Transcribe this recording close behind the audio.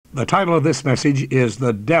The title of this message is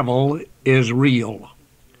The Devil is Real.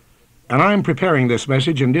 And I'm preparing this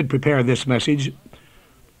message and did prepare this message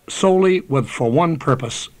solely for one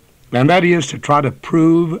purpose, and that is to try to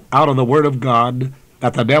prove out of the Word of God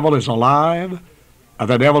that the devil is alive, that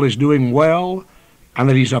the devil is doing well, and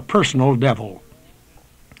that he's a personal devil.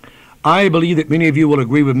 I believe that many of you will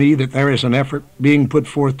agree with me that there is an effort being put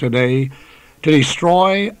forth today to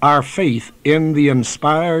destroy our faith in the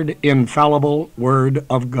inspired, infallible Word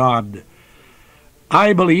of God.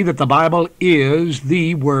 I believe that the Bible is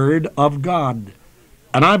the Word of God.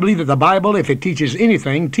 And I believe that the Bible, if it teaches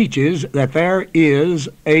anything, teaches that there is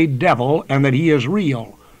a devil and that he is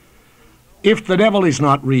real. If the devil is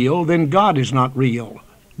not real, then God is not real.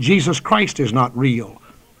 Jesus Christ is not real.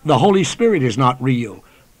 The Holy Spirit is not real.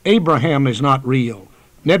 Abraham is not real.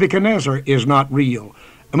 Nebuchadnezzar is not real.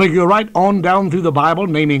 And we go right on down through the Bible,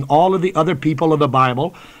 naming all of the other people of the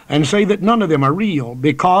Bible, and say that none of them are real,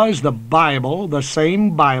 because the Bible, the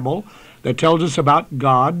same Bible that tells us about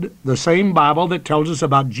God, the same Bible that tells us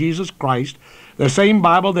about Jesus Christ, the same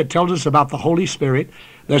Bible that tells us about the Holy Spirit,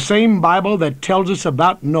 the same Bible that tells us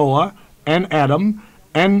about Noah and Adam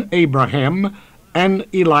and Abraham and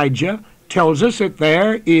Elijah, tells us that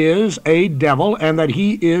there is a devil and that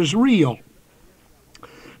he is real.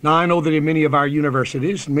 Now, I know that in many of our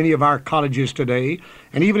universities, many of our colleges today,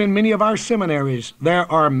 and even in many of our seminaries,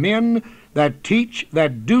 there are men that teach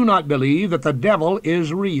that do not believe that the devil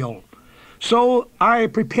is real. So I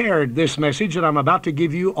prepared this message that I'm about to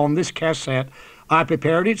give you on this cassette. I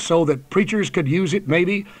prepared it so that preachers could use it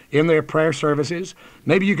maybe in their prayer services.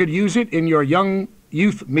 Maybe you could use it in your young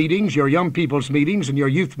youth meetings, your young people's meetings, and your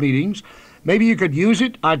youth meetings. Maybe you could use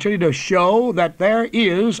it, I tell you, to show that there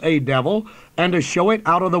is a devil and to show it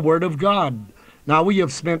out of the Word of God. Now, we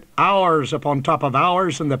have spent hours upon top of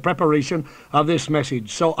hours in the preparation of this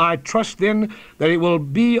message. So I trust then that it will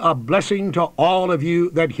be a blessing to all of you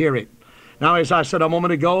that hear it. Now, as I said a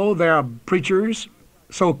moment ago, there are preachers,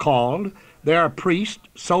 so-called, there are priests,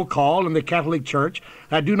 so-called, in the Catholic Church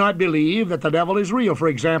that do not believe that the devil is real. For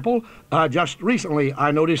example, just recently I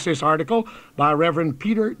noticed this article by Reverend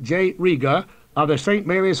Peter J. Riga of the St.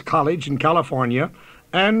 Mary's College in California,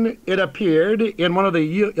 and it appeared in one of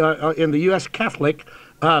the in the U.S. Catholic,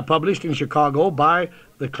 published in Chicago by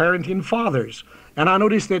the Clarington Fathers. And I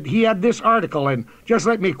noticed that he had this article, and just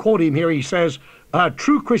let me quote him here. He says,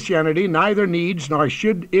 "True Christianity neither needs nor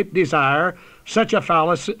should it desire such a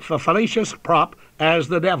fallacious prop as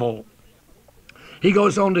the devil." He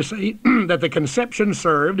goes on to say that the conception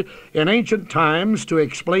served in ancient times to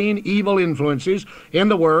explain evil influences in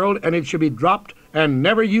the world, and it should be dropped and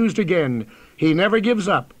never used again. He never gives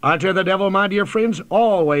up. I tell the devil, my dear friends,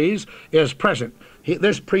 always is present.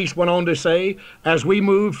 This priest went on to say, as we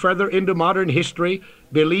move further into modern history,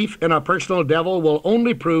 belief in a personal devil will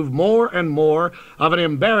only prove more and more of an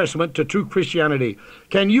embarrassment to true Christianity.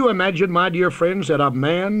 Can you imagine, my dear friends, that a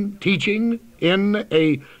man teaching in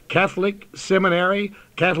a Catholic seminary,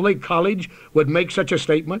 Catholic college, would make such a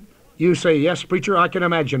statement? You say, yes, preacher, I can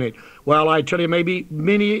imagine it. Well, I tell you, maybe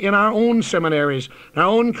many in our own seminaries, our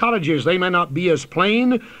own colleges, they may not be as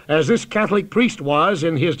plain as this Catholic priest was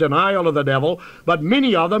in his denial of the devil, but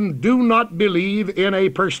many of them do not believe in a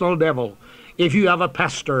personal devil. If you have a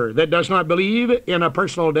pastor that does not believe in a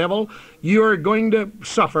personal devil, you're going to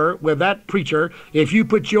suffer with that preacher if you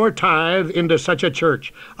put your tithe into such a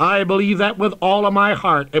church. I believe that with all of my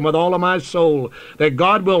heart and with all of my soul, that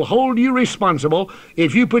God will hold you responsible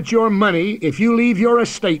if you put your money, if you leave your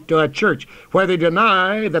estate to a church where they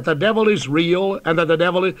deny that the devil is real and that the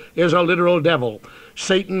devil is a literal devil.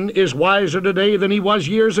 Satan is wiser today than he was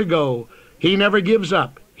years ago. He never gives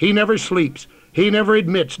up. He never sleeps. He never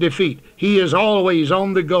admits defeat. He is always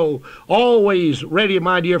on the go, always ready,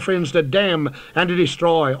 my dear friends, to damn and to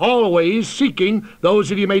destroy, always seeking those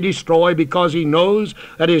that he may destroy because he knows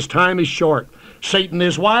that his time is short. Satan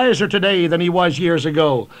is wiser today than he was years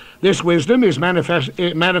ago. This wisdom is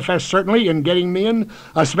manifest certainly in getting men,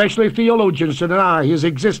 especially theologians, to deny his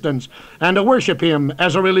existence and to worship him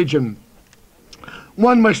as a religion.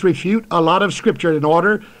 One must refute a lot of Scripture in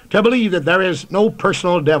order to believe that there is no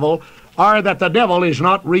personal devil, or that the devil is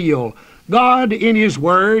not real. God in his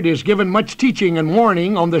word is given much teaching and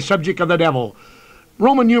warning on the subject of the devil.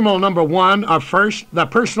 Roman numeral number 1 are first, the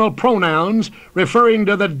personal pronouns referring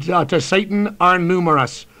to Satan are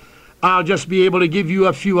numerous. I'll just be able to give you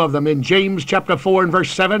a few of them. In James chapter 4 and verse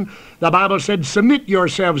 7, the Bible said, "Submit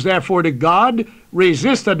yourselves therefore to God,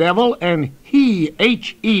 resist the devil, and he,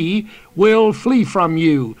 H-E, will flee from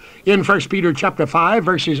you." In 1 Peter chapter 5,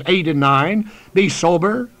 verses 8 and 9, "Be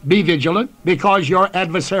sober, be vigilant, because your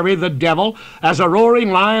adversary the devil, as a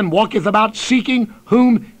roaring lion, walketh about seeking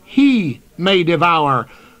whom he may devour.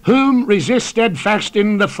 Whom resist steadfast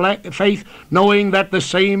in the faith, knowing that the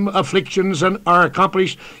same afflictions are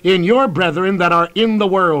accomplished in your brethren that are in the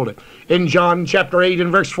world. In John chapter 8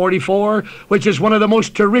 and verse 44, which is one of the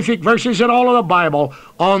most terrific verses in all of the Bible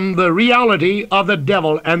on the reality of the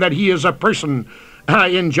devil and that he is a person.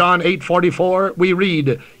 In John 8:44, we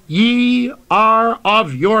read, Ye are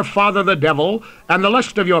of your father the devil, and the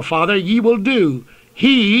lust of your father ye will do.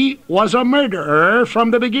 He was a murderer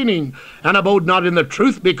from the beginning, and abode not in the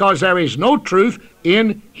truth, because there is no truth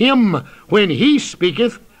in him. When he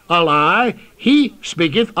speaketh a lie, he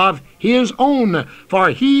speaketh of his own, for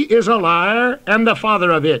he is a liar and the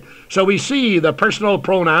father of it. So we see the personal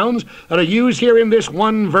pronouns that are used here in this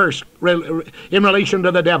one verse in relation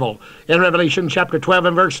to the devil. In Revelation chapter 12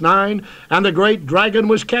 and verse 9, and the great dragon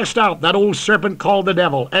was cast out, that old serpent called the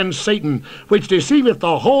devil, and Satan, which deceiveth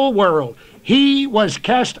the whole world. He was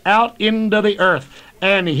cast out into the earth,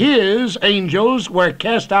 and his angels were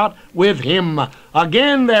cast out with him.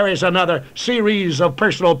 Again, there is another series of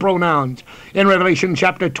personal pronouns. In Revelation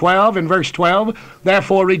chapter 12 and verse 12,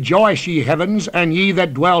 Therefore rejoice, ye heavens, and ye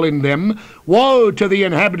that dwell in them. Woe to the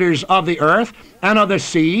inhabitants of the earth and of the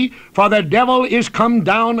sea, for the devil is come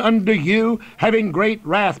down unto you, having great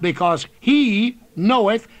wrath, because he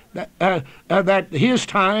knoweth that his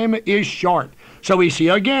time is short. So we see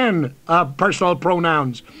again personal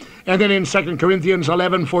pronouns. And then in 2 Corinthians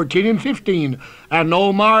 11, 14, and 15, and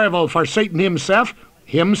no marvel, for Satan himself,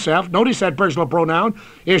 notice that personal pronoun,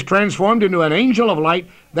 is transformed into an angel of light.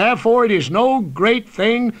 Therefore it is no great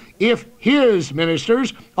thing if his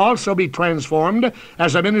ministers also be transformed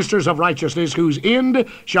as the ministers of righteousness, whose end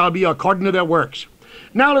shall be according to their works.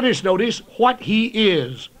 Now let us notice what he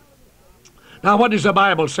is. Now what does the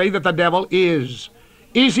Bible say that the devil is?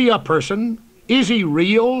 Is he a person? Is he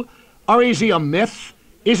real? Or is he a myth?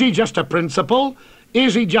 Is he just a principle?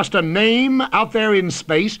 Is he just a name out there in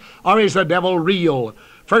space? Or is the devil real?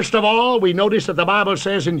 First of all, we notice that the Bible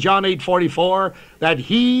says in John 8:44 that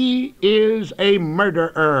he is a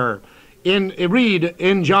murderer. Read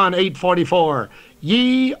in John 8:44,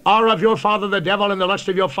 Ye are of your father the devil, and the lust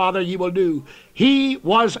of your father ye will do. He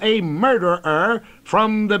was a murderer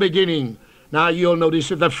from the beginning. Now you'll notice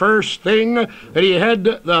that the first thing that he had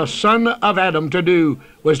the son of Adam to do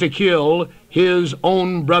was to kill his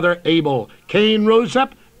own brother Abel. Cain rose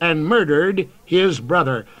up and murdered his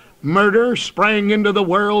brother. Murder sprang into the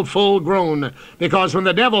world full grown, because when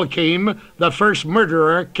the devil came, the first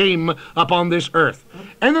murderer came upon this earth.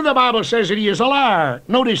 And then the Bible says that he is a liar.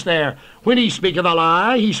 Notice there, when he speaketh a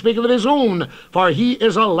lie, he speaketh of his own, for he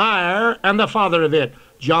is a liar and the father of it.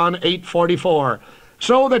 John 8:44.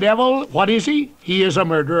 So the devil, what is he? He is a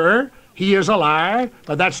murderer. He is a liar,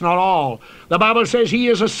 but that's not all. The Bible says he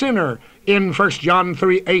is a sinner in 1 John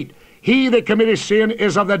 3:8. He that committeth sin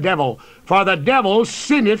is of the devil, for the devil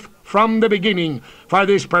sinneth from the beginning. For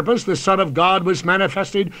this purpose the Son of God was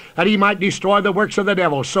manifested, that he might destroy the works of the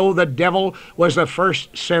devil. So the devil was the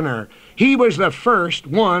first sinner. He was the first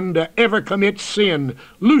one to ever commit sin.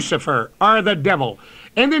 Lucifer, or the devil.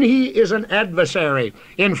 And then he is an adversary.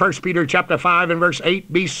 In 1 Peter chapter 5 and verse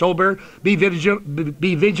 8, Be sober, be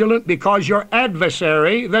vigilant, because your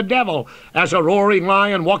adversary, the devil, as a roaring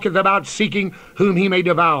lion, walketh about seeking whom he may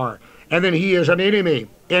devour. And then he is an enemy.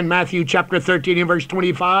 In Matthew chapter 13 and verse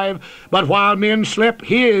 25, But while men slept,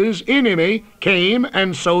 his enemy came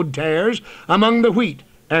and sowed tares among the wheat,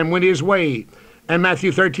 and went his way. And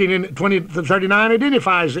Matthew 13 and 39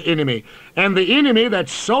 identifies the enemy. And the enemy that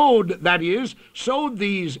sowed, sowed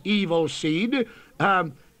these evil seed,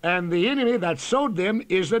 and the enemy that sowed them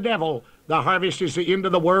is the devil. The harvest is the end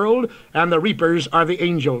of the world, and the reapers are the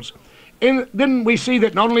angels. And then we see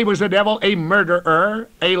that not only was the devil a murderer,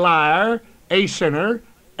 a liar, a sinner,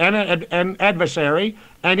 and an adversary,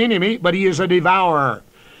 an enemy, but he is a devourer.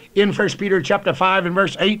 In 1 Peter chapter 5 and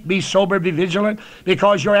verse 8, Be sober, be vigilant,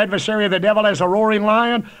 because your adversary the devil, as a roaring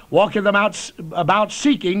lion, walketh about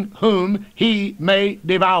seeking whom he may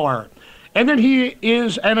devour. And then he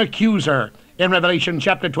is an accuser. In Revelation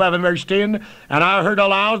chapter 12 and verse 10, And I heard a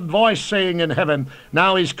loud voice saying in heaven,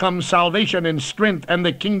 Now is come salvation and strength and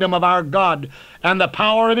the kingdom of our God, and the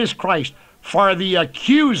power of his Christ. For the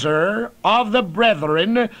accuser of the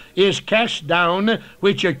brethren is cast down,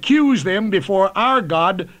 which accuse them before our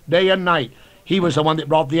God day and night. He was the one that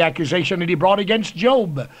brought the accusation that he brought against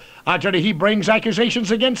Job. I tell you, he brings accusations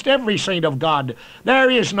against every saint of God. There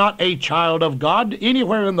is not a child of God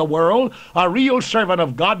anywhere in the world, a real servant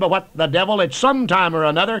of God, but what the devil at some time or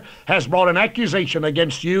another has brought an accusation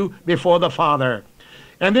against you before the Father.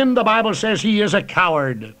 And then the Bible says he is a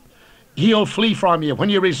coward. he'll flee from you when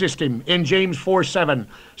you resist him. In James 4:7,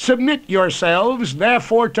 submit yourselves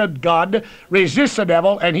therefore to God, resist the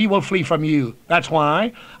devil, and he will flee from you. That's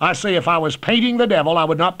why I say if I was painting the devil, I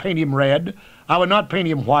would not paint him red, I would not paint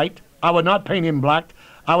him white, I would not paint him black,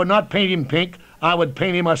 I would not paint him pink, I would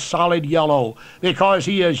paint him a solid yellow, because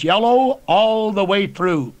he is yellow all the way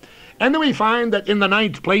through. And then we find that in the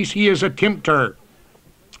 9th place, he is a tempter.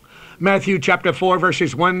 Matthew chapter 4,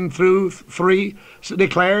 verses 1 through 3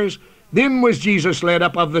 declares, then was Jesus led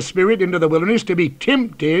up of the Spirit into the wilderness to be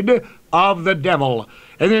tempted of the devil.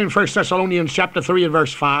 And then in 1 Thessalonians chapter 3 and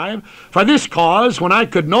verse 5, for this cause, when I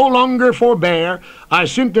could no longer forbear, I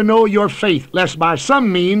sent to know your faith, lest by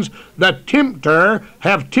some means the tempter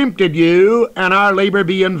have tempted you, and our labor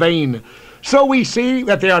be in vain. So we see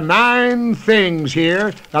that there are 9 things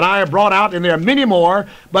here that I have brought out, and there are many more,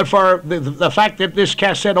 but for the fact that this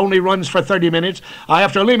cassette only runs for 30 minutes, I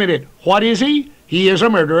have to limit it. What is he? He is a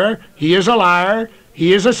murderer, he is a liar,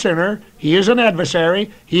 he is a sinner, he is an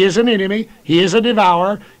adversary, he is an enemy, he is a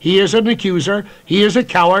devourer, he is an accuser, he is a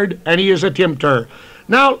coward, and he is a tempter.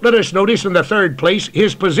 Now let us notice in the 3rd place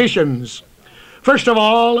his positions. First of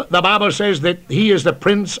all, the Bible says that he is the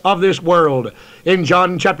prince of this world. In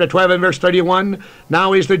John chapter 12 and verse 31,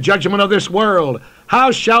 now is the judgment of this world.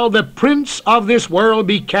 How shall the prince of this world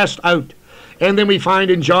be cast out? And then we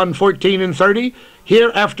find in John 14 and 30,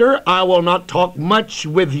 hereafter I will not talk much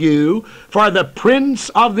with you, for the prince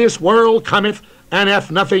of this world cometh, and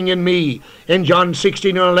hath nothing in me. In John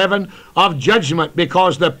 16 and 11, of judgment,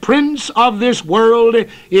 because the prince of this world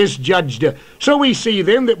is judged. So we see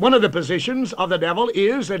then that one of the positions of the devil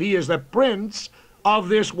is that he is the prince of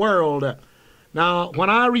this world. Now, when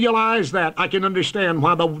I realize that, I can understand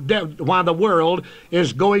why the world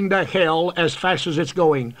is going to hell as fast as it's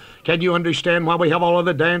going. Can you understand why we have all of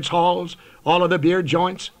the dance halls, all of the beer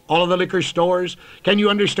joints, all of the liquor stores? Can you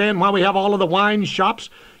understand why we have all of the wine shops?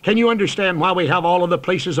 Can you understand why we have all of the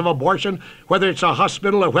places of abortion, whether it's a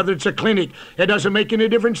hospital or whether it's a clinic? It doesn't make any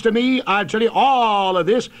difference to me. I tell you, all of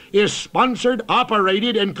this is sponsored,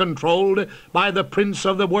 operated, and controlled by the prince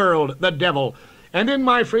of the world, the devil. And then,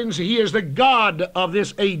 my friends, he is the God of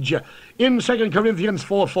this age. In 2 Corinthians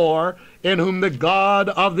 4:4, in whom the God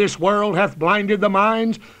of this world hath blinded the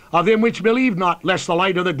minds of them which believe not, lest the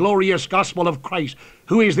light of the glorious gospel of Christ,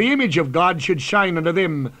 who is the image of God, should shine unto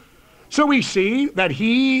them. So we see that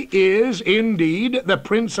he is indeed the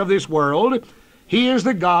prince of this world. He is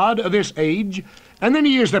the God of this age. And then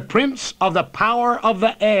he is the prince of the power of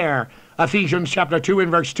the air. Ephesians chapter 2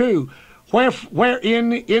 and verse 2.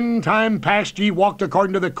 Wherein in time past ye walked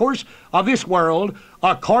according to the course of this world,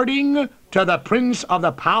 according to the prince of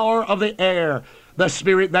the power of the air, the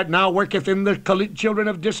spirit that now worketh in the children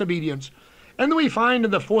of disobedience. And then we find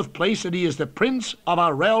in the 4th place that he is the prince of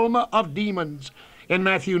a realm of demons. In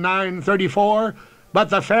Matthew 9:34, but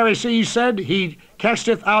the Pharisees said, he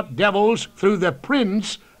casteth out devils through the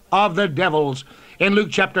prince of the devils. In Luke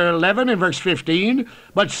chapter 11 and verse 15,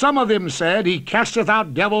 but some of them said, he casteth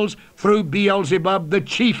out devils through Beelzebub, the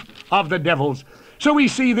chief of the devils. So we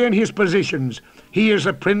see then his positions. He is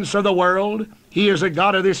the prince of the world. He is the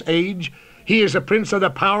God of this age. He is the prince of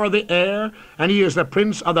the power of the air, and he is the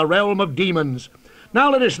prince of the realm of demons.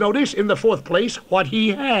 Now let us notice in the 4th place what he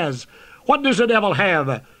has. What does the devil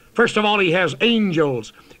have? First of all, he has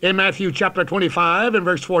angels. In Matthew chapter 25 and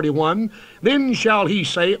verse 41, then shall he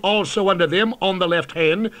say also unto them on the left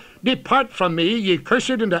hand, depart from me, ye cursed,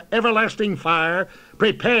 into everlasting fire,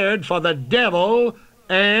 prepared for the devil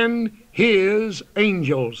and his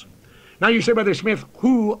angels. Now you say, Brother Smith,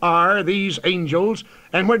 who are these angels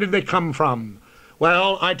and where did they come from?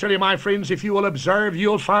 Well, I tell you, my friends, if you will observe,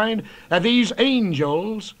 you'll find that these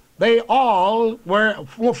angels, they all were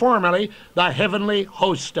formerly the heavenly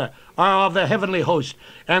host, of the heavenly host.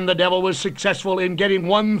 And the devil was successful in getting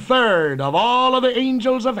 1/3 of all of the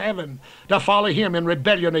angels of heaven to follow him in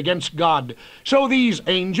rebellion against God. So these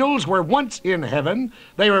angels were once in heaven.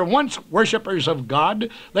 They were once worshipers of God.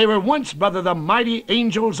 They were once, brother, the mighty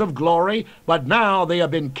angels of glory, but now they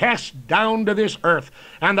have been cast down to this earth.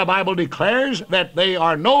 And the Bible declares that they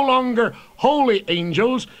are no longer holy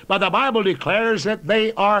angels, but the Bible declares that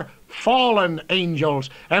they are fallen angels.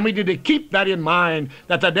 And we need to keep that in mind,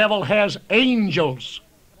 that the devil has angels.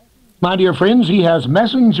 My dear friends, he has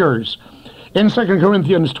messengers. In 2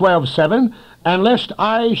 Corinthians 12:7, and lest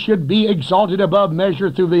I should be exalted above measure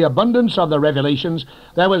through the abundance of the revelations,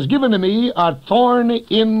 there was given to me a thorn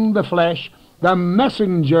in the flesh, the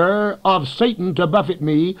messenger of Satan to buffet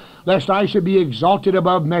me, lest I should be exalted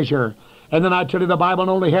above measure. And then I tell you, the Bible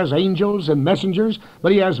not only has angels and messengers,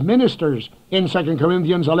 but he has ministers in 2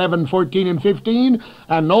 Corinthians 11, 14, and 15.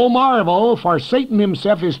 And no marvel, for Satan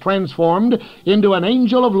himself is transformed into an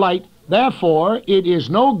angel of light. Therefore, it is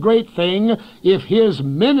no great thing if his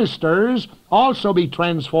ministers also be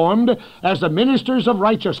transformed as the ministers of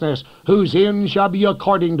righteousness, whose end shall be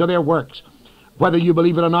according to their works. Whether you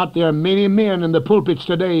believe it or not, there are many men in the pulpits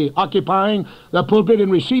today occupying the pulpit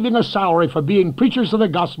and receiving a salary for being preachers of the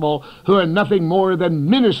gospel who are nothing more than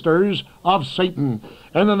ministers of Satan.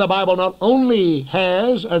 And then the Bible not only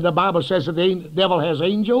has, the Bible says that the devil has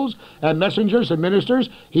angels and messengers and ministers,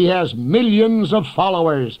 he has millions of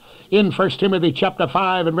followers. In 1 Timothy chapter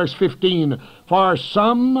 5 and verse 15, for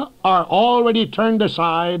some are already turned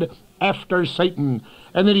aside after Satan.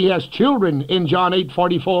 And then he has children in John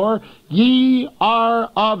 8:44. Ye are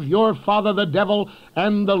of your father the devil,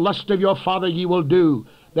 and the lust of your father ye will do.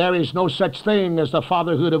 There is no such thing as the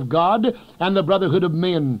fatherhood of God and the brotherhood of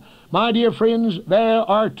men. My dear friends, there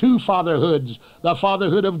are two fatherhoods. The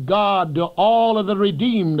fatherhood of God to all of the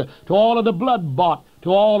redeemed, to all of the blood-bought,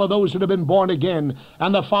 to all of those that have been born again,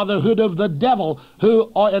 and the fatherhood of the devil, who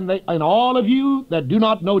are, and all of you that do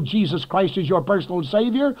not know Jesus Christ as your personal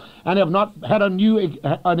Savior and have not had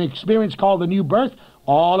an experience called the new birth,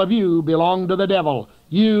 all of you belong to the devil.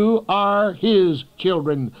 You are his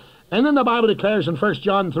children. And then the Bible declares in 1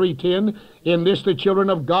 John 3:10, in this the children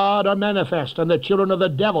of God are manifest, and the children of the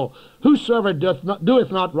devil. Whosoever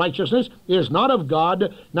doeth not righteousness is not of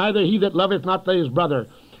God, neither he that loveth not his brother.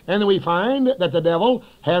 And we find that the devil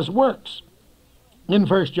has works. In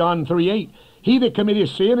 1 John 3:8, he that committeth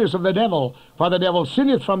sin is of the devil, for the devil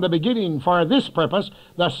sinneth from the beginning. For this purpose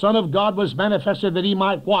the Son of God was manifested, that he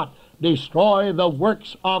might what? Destroy the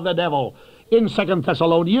works of the devil. In 2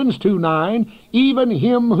 Thessalonians 2:9, even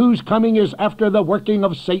him whose coming is after the working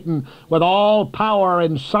of Satan, with all power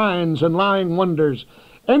and signs and lying wonders.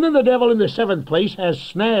 And then the devil in the seventh place has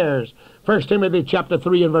snares. 1 Timothy chapter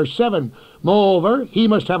 3 and verse 7. Moreover, he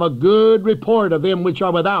must have a good report of them which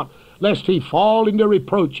are without, lest he fall into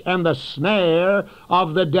reproach and the snare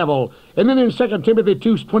of the devil. And then in 2 Timothy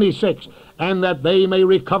 2:26, and that they may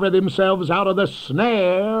recover themselves out of the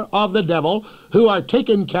snare of the devil, who are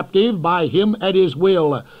taken captive by him at his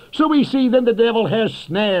will. So we see then the devil has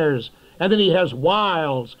snares, and then he has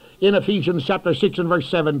wiles in Ephesians chapter 6 and verse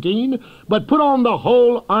 17. But put on the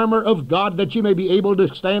whole armor of God, that you may be able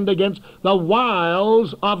to stand against the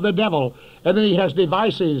wiles of the devil. And then he has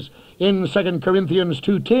devices in 2 Corinthians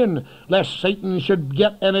 2:10, lest Satan should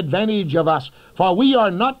get an advantage of us, for we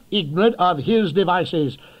are not ignorant of his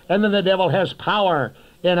devices. And then the devil has power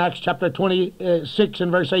in Acts chapter 26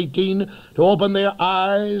 and verse 18, to open their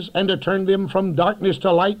eyes and to turn them from darkness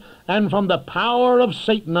to light, and from the power of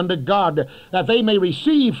Satan unto God, that they may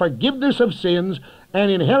receive forgiveness of sins and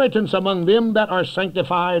inheritance among them that are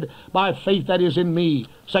sanctified by faith that is in me.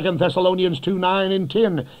 2 Thessalonians 2:9 and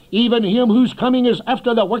 10. Even him whose coming is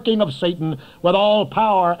after the working of Satan, with all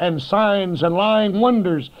power and signs and lying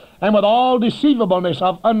wonders, and with all deceivableness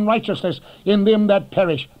of unrighteousness in them that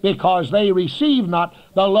perish, because they receive not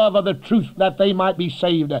the love of the truth, that they might be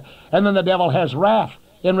saved. And then the devil has wrath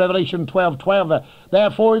in Revelation 12:12.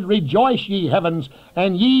 Therefore rejoice, ye heavens,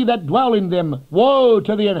 and ye that dwell in them. Woe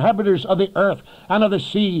to the inhabitants of the earth and of the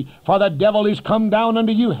sea, for the devil is come down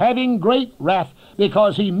unto you, having great wrath,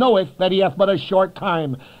 because he knoweth that he hath but a short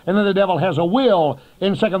time. And then the devil has a will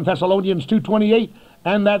in 2 Thessalonians 2:28,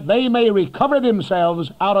 and that they may recover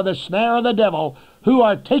themselves out of the snare of the devil, who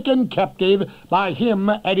are taken captive by him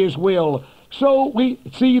at his will. So we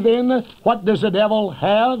see then, what does the devil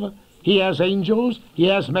have? He has angels, he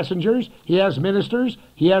has messengers, he has ministers,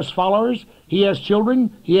 he has followers, he has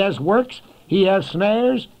children, he has works, he has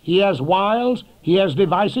snares, he has wiles, he has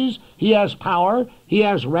devices, he has power, he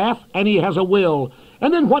has wrath, and he has a will.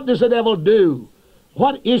 And then what does the devil do?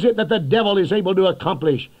 What is it that the devil is able to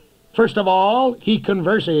accomplish? First of all, he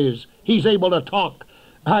converses. He's able to talk.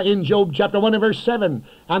 In Job chapter 1 and verse 7,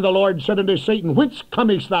 and the Lord said unto Satan, Whence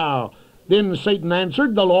comest thou? Then Satan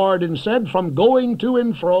answered the Lord and said, From going to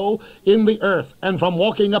and fro in the earth, and from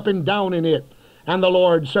walking up and down in it. And the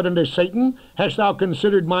Lord said unto Satan, Hast thou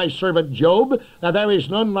considered my servant Job, that there is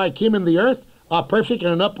none like him in the earth, a perfect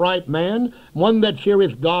and an upright man, one that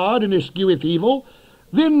feareth God and escheweth evil?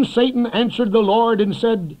 Then Satan answered the Lord and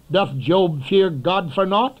said, Doth Job fear God for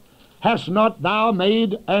naught? Hast not thou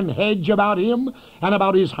made an hedge about him, and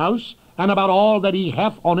about his house, and about all that he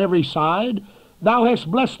hath on every side? Thou hast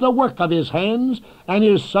blessed the work of his hands, and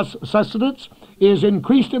his sustenance is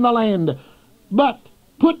increased in the land. But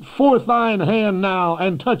put forth thine hand now,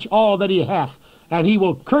 and touch all that he hath, and he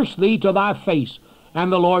will curse thee to thy face.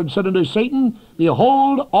 And the Lord said unto Satan,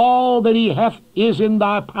 Behold, all that he hath is in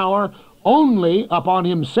thy power, only upon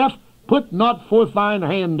himself put not forth thine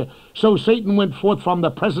hand. So Satan went forth from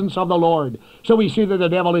the presence of the Lord. So we see that the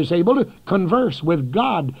devil is able to converse with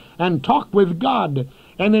God and talk with God.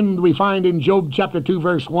 And then we find in Job chapter 2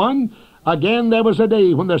 verse 1, again there was a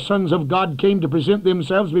day when the sons of God came to present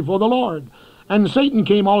themselves before the Lord. And Satan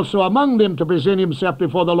came also among them to present himself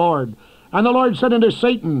before the Lord. And the Lord said unto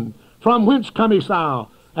Satan, From whence comest thou?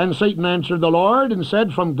 And Satan answered the Lord, and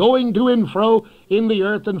said, From going to and fro in the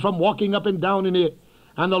earth, and from walking up and down in it.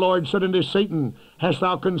 And the Lord said unto Satan, Hast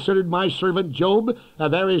thou considered my servant Job?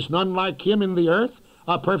 There is none like him in the earth,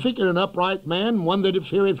 a perfect and an upright man, one that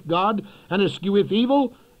feareth God, and escheweth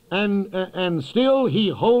evil, and still he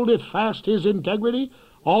holdeth fast his integrity.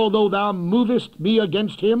 Although thou movest me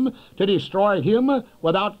against him to destroy him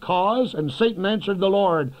without cause. And Satan answered the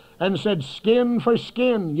Lord, and said, Skin for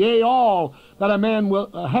skin, yea, all that a man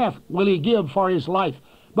hath will he give for his life.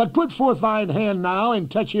 But put forth thine hand now,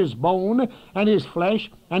 and touch his bone and his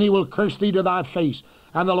flesh, and he will curse thee to thy face.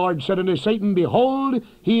 And the Lord said unto Satan, Behold,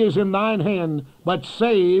 he is in thine hand, but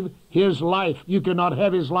save his life. You cannot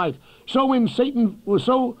have his life. So when Satan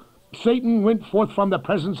went forth from the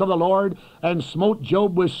presence of the Lord, and smote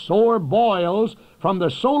Job with sore boils from the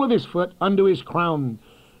sole of his foot unto his crown.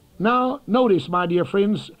 Now, notice, my dear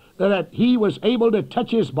friends, that he was able to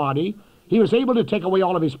touch his body. He was able to take away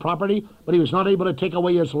all of his property, but he was not able to take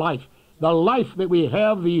away his life. The life that we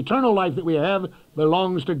have, the eternal life that we have,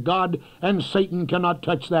 belongs to God, and Satan cannot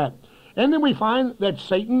touch that. And then we find that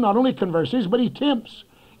Satan not only converses, but he tempts.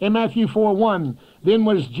 In Matthew 4:1, Then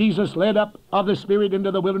was Jesus led up of the Spirit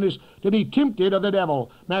into the wilderness to be tempted of the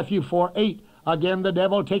devil. Matthew 4:8, Again the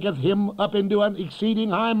devil taketh him up into an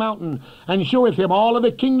exceeding high mountain, and showeth him all of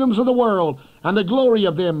the kingdoms of the world, and the glory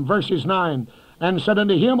of them. Verses 9, And said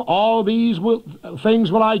unto him, All these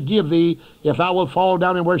things will I give thee, if thou wilt fall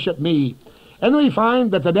down and worship me. And we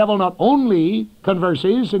find that the devil not only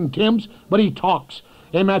converses and tempts, but he talks.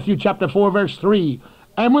 In Matthew chapter 4, verse 3,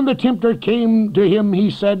 And when the tempter came to him,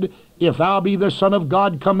 he said, If thou be the Son of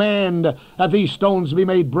God, command that these stones be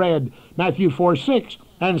made bread. Matthew 4:6,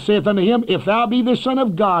 And saith unto him, If thou be the Son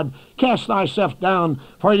of God, cast thyself down,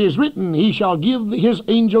 for it is written, He shall give his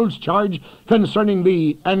angels charge concerning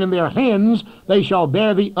thee, and in their hands they shall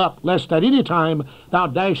bear thee up, lest at any time thou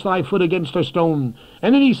dash thy foot against a stone.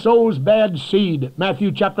 And then he sows bad seed.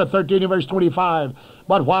 Matthew chapter 13 and verse 25,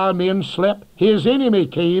 But while men slept, his enemy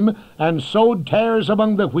came and sowed tares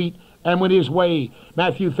among the wheat, and went his way.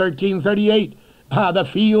 Matthew 13:38, The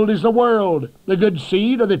field is the world. The good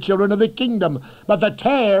seed are the children of the kingdom, but the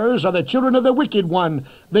tares are the children of the wicked one.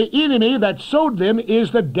 The enemy that sowed them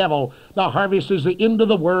is the devil. The harvest is the end of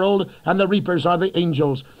the world, and the reapers are the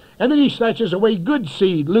angels. And then he snatches away good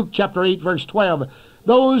seed. Luke chapter 8, verse 12,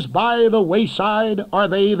 Those by the wayside are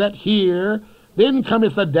they that hear. Then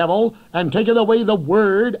cometh the devil, and taketh away the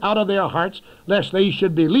word out of their hearts, lest they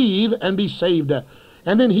should believe and be saved.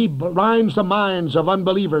 And then he blinds the minds of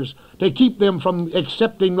unbelievers to keep them from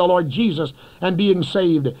accepting the Lord Jesus and being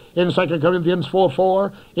saved. In 2 Corinthians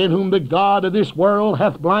 4:4, In whom the God of this world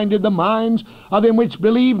hath blinded the minds of them which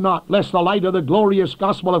believe not, lest the light of the glorious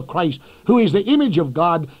gospel of Christ, who is the image of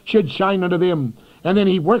God, should shine unto them. And then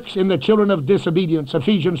he works in the children of disobedience,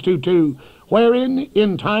 Ephesians 2:2, wherein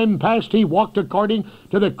in time past he walked according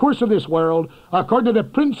to the course of this world, according to the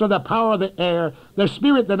prince of the power of the air, the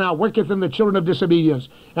spirit that now worketh in the children of disobedience.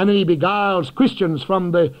 And then he beguiles Christians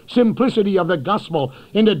from the simplicity of the gospel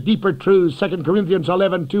into deeper truths, 2 Corinthians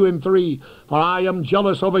 11:2 and 3. For I am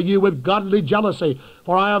jealous over you with godly jealousy,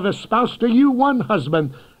 for I have espoused to you one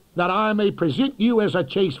husband, that I may present you as a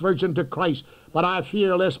chaste virgin to Christ. But I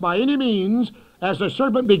fear lest by any means, as the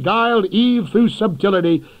serpent beguiled Eve through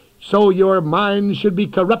subtlety, so your minds should be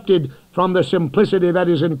corrupted from the simplicity that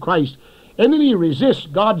is in Christ. And then he resists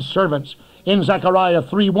God's servants in Zechariah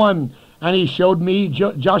 3:1. And he showed me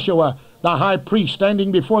Joshua, the high priest,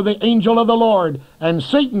 standing before the angel of the Lord, and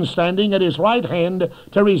Satan standing at his right hand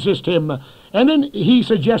to resist him. And then he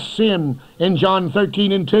suggests sin in John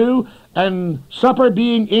 13 and 2. And supper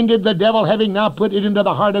being ended, the devil having now put it into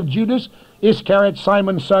the heart of Judas Iscariot,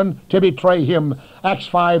 Simon's son, to betray him. Acts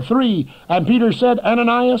 5:3. And Peter said,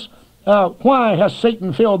 Ananias, why has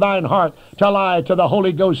Satan filled thine heart to lie to the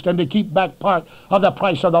Holy Ghost and to keep back part of the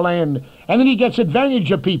price of the land? And then he gets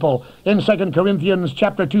advantage of people in 2 Corinthians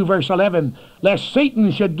chapter 2, verse 11, lest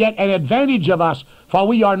Satan should get an advantage of us, for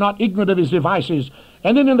we are not ignorant of his devices.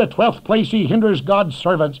 And then in the 12th place he hinders God's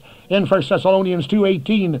servants in 1 Thessalonians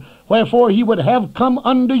 2:18. Wherefore he would have come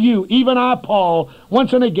unto you, even I, Paul,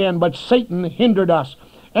 once and again, but Satan hindered us.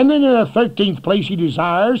 And then in the 13th place, he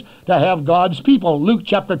desires to have God's people. Luke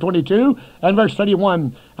chapter 22 and verse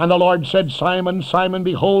 31. And the Lord said, Simon, Simon,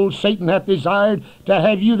 behold, Satan hath desired to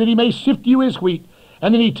have you, that he may sift you as wheat.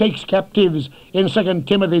 And then he takes captives in 2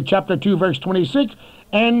 Timothy chapter 2, verse 26,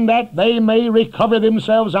 and that they may recover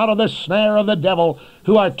themselves out of the snare of the devil,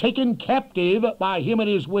 who are taken captive by him at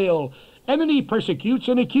his will. And then he persecutes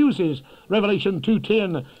and accuses. Revelation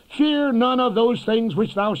 2:10, fear none of those things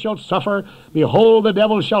which thou shalt suffer. Behold, the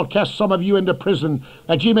devil shall cast some of you into prison,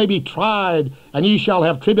 that ye may be tried, and ye shall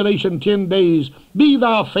have tribulation 10 days. Be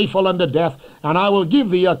thou faithful unto death, and I will give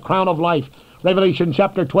thee a crown of life. Revelation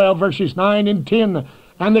chapter 12, verses 9 and 10.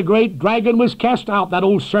 And the great dragon was cast out, that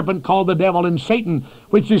old serpent called the devil and Satan,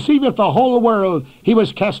 which deceiveth the whole world. He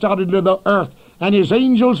was cast out into the earth, and his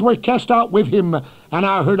angels were cast out with him. And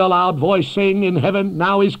I heard a loud voice saying in heaven,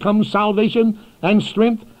 now is come salvation and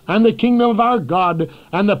strength and the kingdom of our God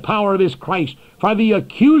and the power of his Christ. For the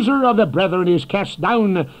accuser of the brethren is cast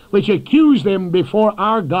down, which accused them before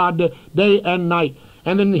our God day and night.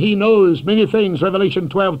 And then he knows many things. Revelation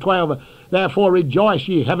 12:12. Therefore rejoice,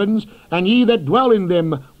 ye heavens, and ye that dwell in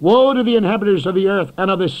them. Woe to the inhabitants of the earth and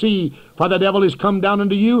of the sea, for the devil is come down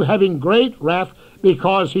unto you, having great wrath,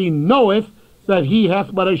 because he knoweth that he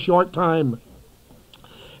hath but a short time.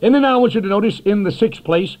 And then I want you to notice in the 6th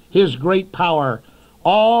place, his great power.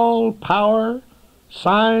 All power,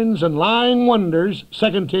 signs, and lying wonders,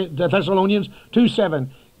 2 Thessalonians 2:7.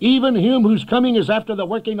 Even him whose coming is after the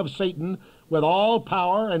working of Satan, with all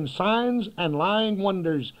power and signs and lying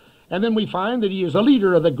wonders. And then we find that he is a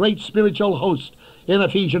leader of the great spiritual host in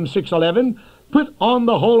Ephesians 6:11. Put on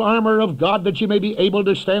the whole armor of God, that ye may be able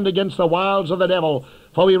to stand against the wiles of the devil.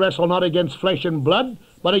 For we wrestle not against flesh and blood,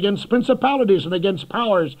 but against principalities and against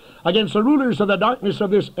powers, against the rulers of the darkness of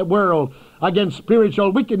this world, against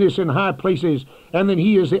spiritual wickedness in high places. And then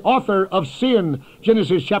he is the author of sin.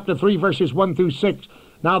 Genesis chapter 3, verses 1 through 6.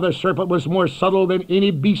 Now the serpent was more subtle than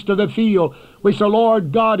any beast of the field, which the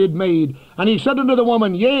Lord God had made. And he said unto the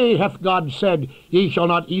woman, yea, hath God said, ye shall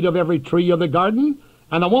not eat of every tree of the garden?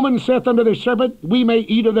 And the woman saith unto the serpent, we may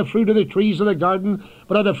eat of the fruit of the trees of the garden,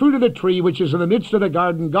 but of the fruit of the tree which is in the midst of the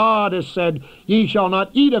garden, God has said, ye shall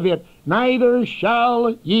not eat of it, neither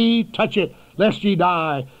shall ye touch it, lest ye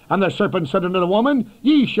die. And the serpent said unto the woman,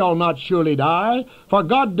 ye shall not surely die, for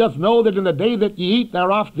God doth know that in the day that ye eat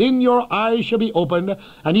thereof, then your eyes shall be opened,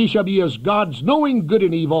 and ye shall be as gods, knowing good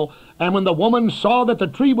and evil. And when the woman saw that the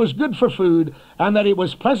tree was good for food, and that it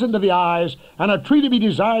was pleasant to the eyes, and a tree to be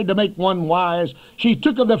desired to make one wise, she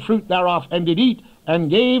took of the fruit thereof, and did eat, and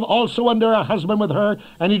gave also unto her husband with her,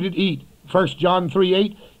 and he did eat. 1 John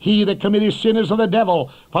 3:8, he that committeth sin is of the devil,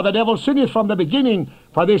 for the devil sinneth from the beginning.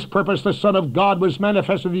 For this purpose the Son of God was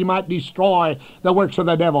manifested, that he might destroy the works of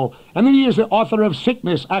the devil. And then he is the author of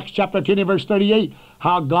sickness. Acts chapter 10 verse 38,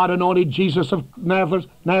 how God anointed Jesus of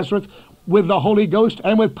Nazareth with the Holy Ghost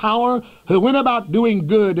and with power, who went about doing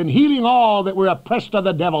good and healing all that were oppressed of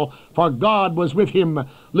the devil, for God was with him.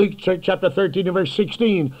 Luke chapter 13 and verse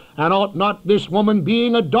 16, and ought not this woman,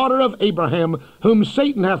 being a daughter of Abraham, whom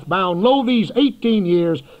Satan hath bound, lo, these 18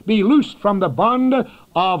 years, be loosed from the bond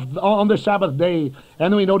on the Sabbath day?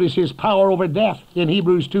 And then we notice his power over death in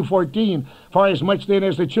Hebrews 2:14. For as much then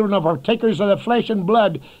as the children are partakers of the flesh and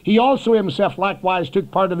blood, he also himself likewise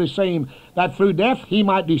took part of the same, that through death he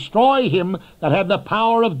might destroy him that had the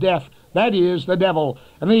power of death, that is, the devil.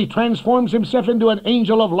 And then he transforms himself into an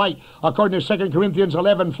angel of light, according to 2 Corinthians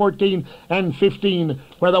 11:14 and 15,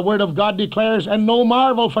 where the word of God declares, and no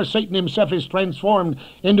marvel, for Satan himself is transformed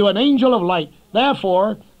into an angel of light.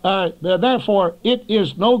 Therefore it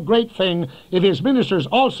is no great thing if his ministers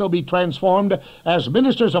also be transformed as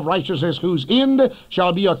ministers of righteousness, whose end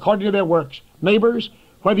shall be according to their works. Neighbors,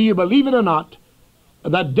 whether you believe it or not,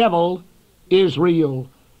 the devil is real.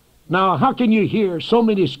 Now, how can you hear so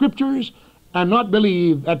many scriptures and not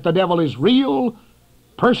believe that the devil is real,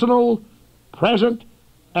 personal, present,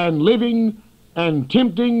 and living, and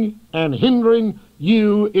tempting, and hindering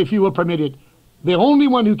you if you will permit it? The only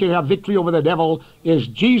one who can have victory over the devil is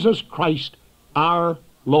Jesus Christ, our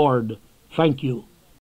Lord. Thank you.